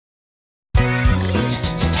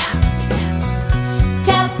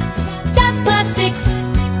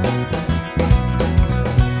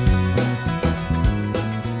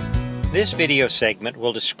This video segment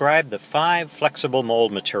will describe the 5 flexible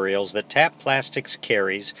mold materials that TAP Plastics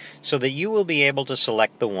carries so that you will be able to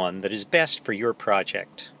select the one that is best for your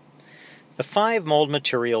project. The 5 mold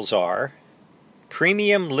materials are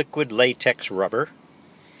premium liquid latex rubber,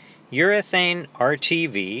 urethane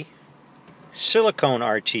RTV, silicone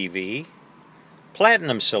RTV,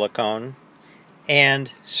 platinum silicone,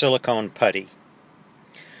 and silicone putty.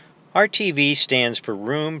 RTV stands for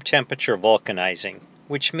room temperature vulcanizing,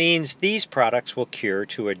 which means these products will cure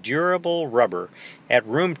to a durable rubber at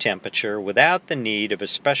room temperature without the need of a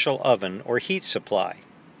special oven or heat supply.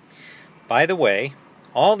 By the way,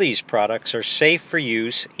 all these products are safe for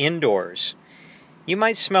use indoors. You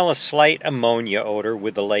might smell a slight ammonia odor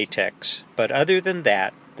with the latex, but other than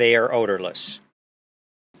that, they are odorless.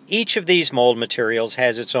 Each of these mold materials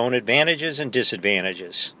has its own advantages and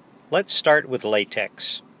disadvantages. Let's start with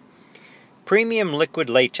latex. Premium liquid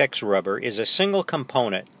latex rubber is a single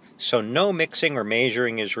component, so no mixing or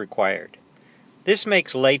measuring is required. This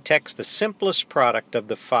makes latex the simplest product of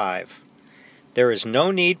the 5. There is no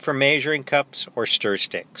need for measuring cups or stir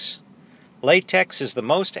sticks. Latex is the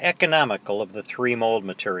most economical of the 3 mold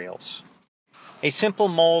materials. A simple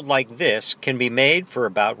mold like this can be made for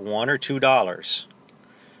about $1 or $2.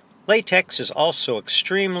 Latex is also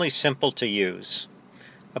extremely simple to use.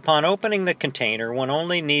 Upon opening the container, one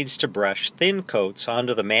only needs to brush thin coats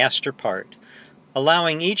onto the master part,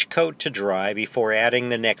 allowing each coat to dry before adding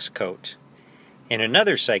the next coat. In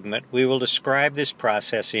another segment, we will describe this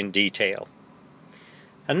process in detail.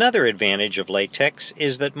 Another advantage of latex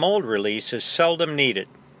is that mold release is seldom needed.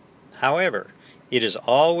 However, it is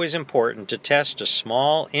always important to test a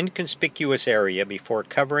small, inconspicuous area before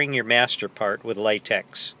covering your master part with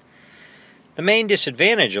latex. The main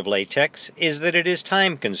disadvantage of latex is that it is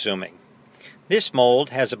time-consuming. This mold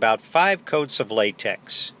has about 5 coats of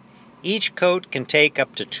latex. Each coat can take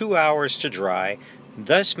up to 2 hours to dry,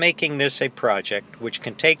 thus making this a project which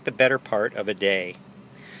can take the better part of a day.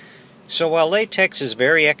 So while latex is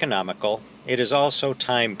very economical, it is also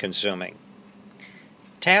time-consuming.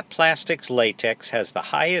 TAP Plastics latex has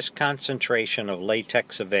the highest concentration of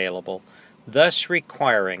latex available, thus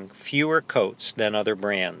requiring fewer coats than other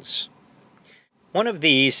brands. One of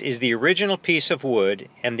these is the original piece of wood,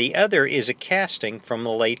 and the other is a casting from the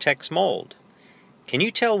latex mold. Can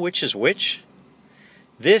you tell which is which?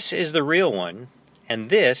 This is the real one, and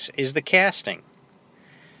this is the casting.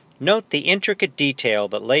 Note the intricate detail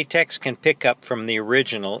that latex can pick up from the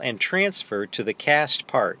original and transfer to the cast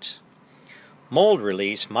part. Mold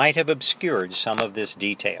release might have obscured some of this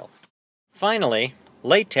detail. Finally,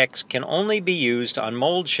 latex can only be used on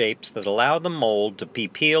mold shapes that allow the mold to be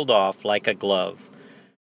peeled off like a glove.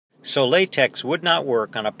 So latex would not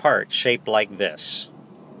work on a part shaped like this.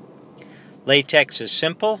 Latex is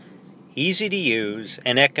simple, easy to use,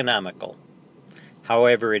 and economical.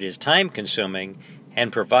 However, it is time-consuming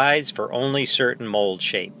and provides for only certain mold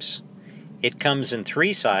shapes. It comes in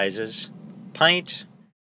 3 sizes: pint,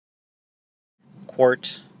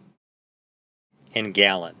 quart, and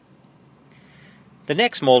gallon. The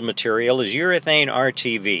next mold material is urethane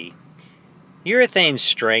RTV. Urethane's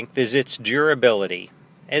strength is its durability.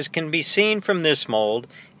 As can be seen from this mold,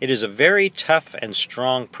 it is a very tough and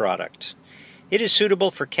strong product. It is suitable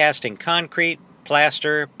for casting concrete,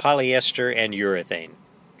 plaster, polyester, and urethane.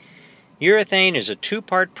 Urethane is a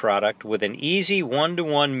 2-part product with an easy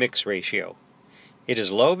 1-to-1 mix ratio. It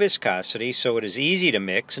is low viscosity, so it is easy to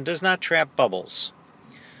mix and does not trap bubbles.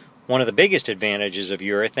 One of the biggest advantages of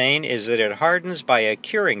urethane is that it hardens by a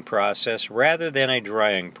curing process rather than a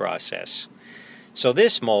drying process. So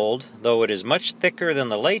this mold, though it is much thicker than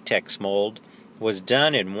the latex mold, was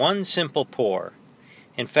done in one simple pour.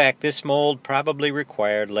 In fact, this mold probably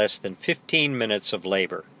required less than 15 minutes of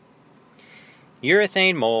labor.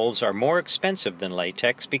 Urethane molds are more expensive than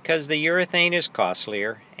latex because the urethane is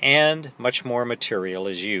costlier and much more material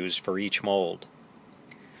is used for each mold.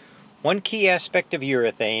 One key aspect of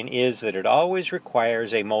urethane is that it always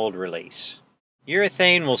requires a mold release.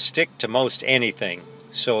 Urethane will stick to most anything,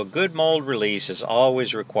 so a good mold release is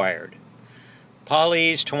always required.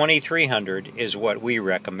 Poly's 2300 is what we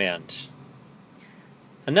recommend.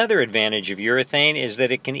 Another advantage of urethane is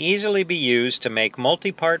that it can easily be used to make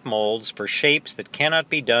multi-part molds for shapes that cannot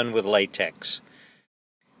be done with latex.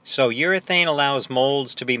 So urethane allows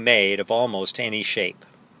molds to be made of almost any shape.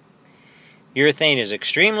 Urethane is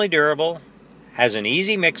extremely durable, has an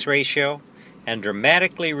easy mix ratio, and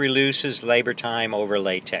dramatically reduces labor time over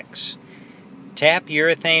latex. TAP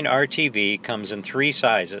Urethane RTV comes in 3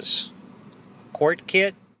 sizes: Quart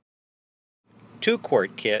Kit, 2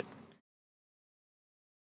 Quart Kit,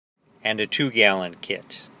 and a 2-gallon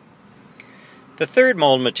kit. The third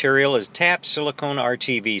mold material is tap silicone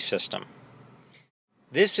RTV system.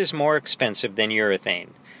 This is more expensive than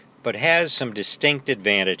urethane, but has some distinct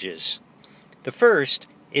advantages. The first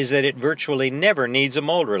is that it virtually never needs a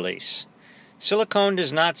mold release. Silicone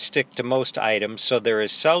does not stick to most items, so there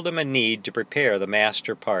is seldom a need to prepare the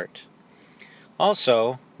master part.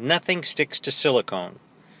 Also, nothing sticks to silicone,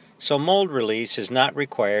 so mold release is not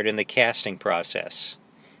required in the casting process.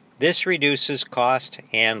 This reduces cost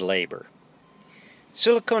and labor.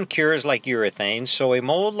 Silicone cures like urethane, so a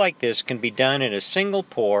mold like this can be done in a single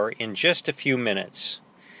pour in just a few minutes.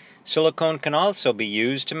 Silicone can also be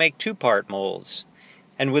used to make two-part molds,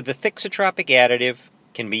 and with the thixotropic additive,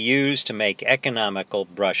 can be used to make economical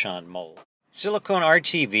brush-on mold. Silicone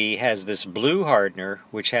RTV has this blue hardener,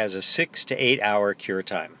 which has a 6 to 8 hour cure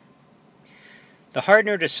time. The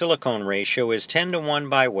hardener to silicone ratio is 10 to 1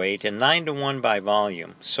 by weight and 9 to 1 by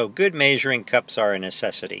volume, so good measuring cups are a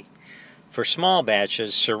necessity. For small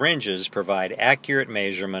batches, syringes provide accurate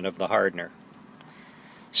measurement of the hardener.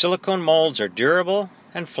 Silicone molds are durable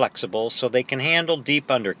and flexible, so they can handle deep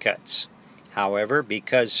undercuts. However,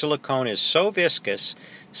 because silicone is so viscous,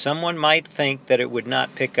 someone might think that it would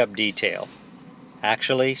not pick up detail.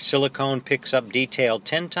 Actually, silicone picks up detail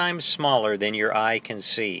 10 times smaller than your eye can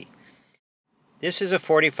see. This is a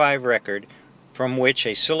 45 record from which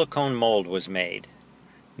a silicone mold was made.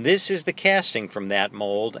 This is the casting from that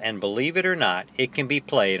mold, and believe it or not, it can be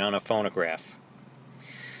played on a phonograph.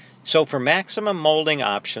 So for maximum molding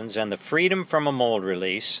options and the freedom from a mold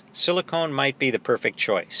release, silicone might be the perfect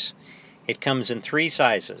choice. It comes in 3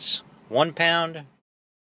 sizes: 1 pound,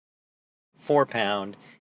 4 pound,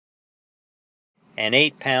 and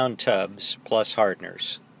 8 pound tubs plus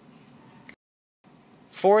hardeners.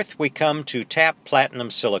 Fourth, we come to tap platinum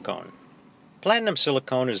silicone. Platinum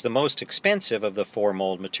silicone is the most expensive of the 4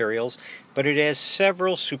 mold materials, but it has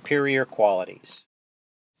several superior qualities.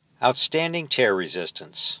 Outstanding tear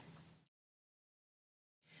resistance.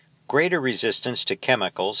 Greater resistance to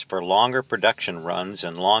chemicals for longer production runs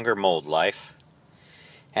and longer mold life,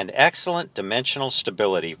 and excellent dimensional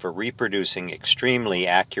stability for reproducing extremely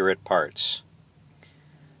accurate parts.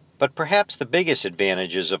 But perhaps the biggest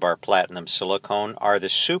advantages of our platinum silicone are the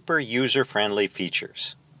super user-friendly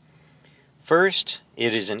features. First,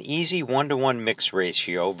 it is an easy 1-to-1 mix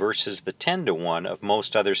ratio versus the 10-to-1 of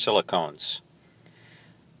most other silicones.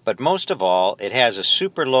 But most of all, it has a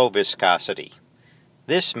super low viscosity.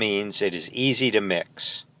 This means it is easy to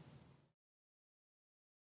mix.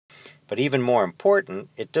 But even more important,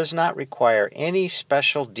 it does not require any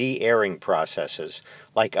special de-airing processes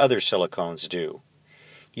like other silicones do.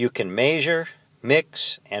 You can measure,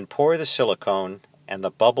 mix, and pour the silicone, and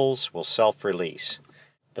the bubbles will self-release.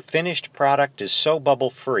 The finished product is so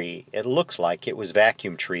bubble-free, it looks like it was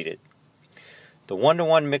vacuum treated. The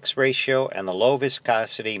 1-to-1 mix ratio and the low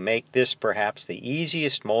viscosity make this perhaps the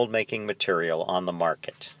easiest mold-making material on the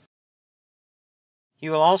market.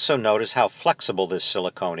 You will also notice how flexible this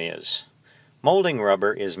silicone is. Molding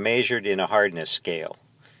rubber is measured in a hardness scale.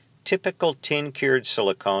 Typical tin-cured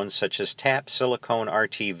silicone such as tap silicone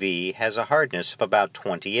RTV has a hardness of about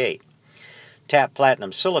 28. Tap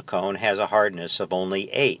platinum silicone has a hardness of only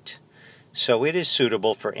 8. So it is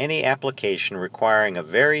suitable for any application requiring a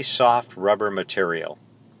very soft rubber material.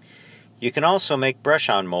 You can also make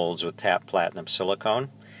brush-on molds with tap platinum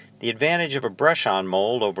silicone. The advantage of a brush-on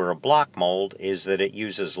mold over a block mold is that it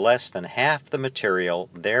uses less than half the material,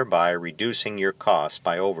 thereby reducing your costs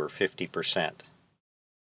by over 50%.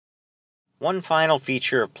 One final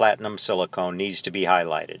feature of platinum silicone needs to be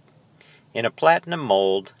highlighted. In a platinum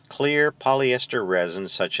mold, clear polyester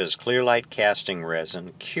resins such as Clearlight casting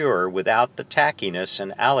resin cure without the tackiness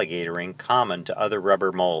and alligatoring common to other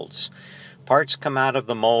rubber molds. Parts come out of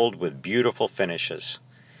the mold with beautiful finishes.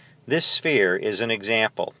 This sphere is an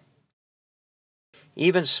example.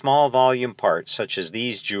 Even small volume parts such as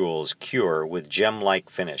these jewels cure with gem-like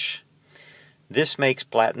finish. This makes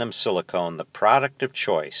platinum silicone the product of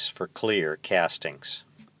choice for clear castings.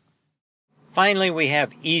 Finally, we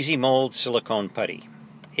have Easy Mold Silicone Putty.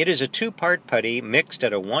 It is a 2-part putty mixed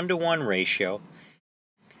at a 1-to-1 ratio.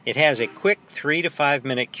 It has a quick 3 to 5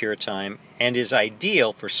 minute cure time and is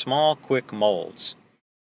ideal for small, quick molds.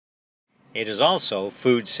 It is also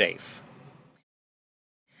food safe.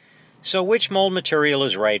 So which mold material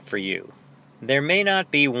is right for you? There may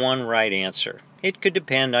not be one right answer. It could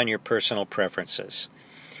depend on your personal preferences.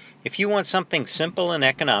 If you want something simple and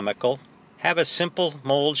economical, have a simple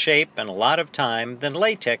mold shape and a lot of time, then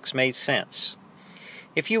latex makes sense.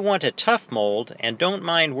 If you want a tough mold and don't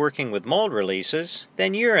mind working with mold releases,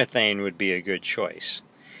 then urethane would be a good choice.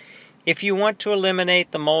 If you want to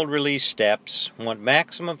eliminate the mold release steps, want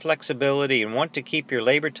maximum flexibility, and want to keep your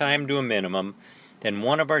labor time to a minimum, then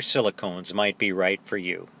one of our silicones might be right for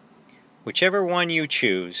you. Whichever one you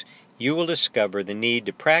choose, you will discover the need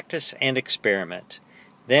to practice and experiment.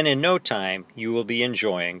 Then in no time, you will be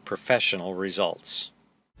enjoying professional results.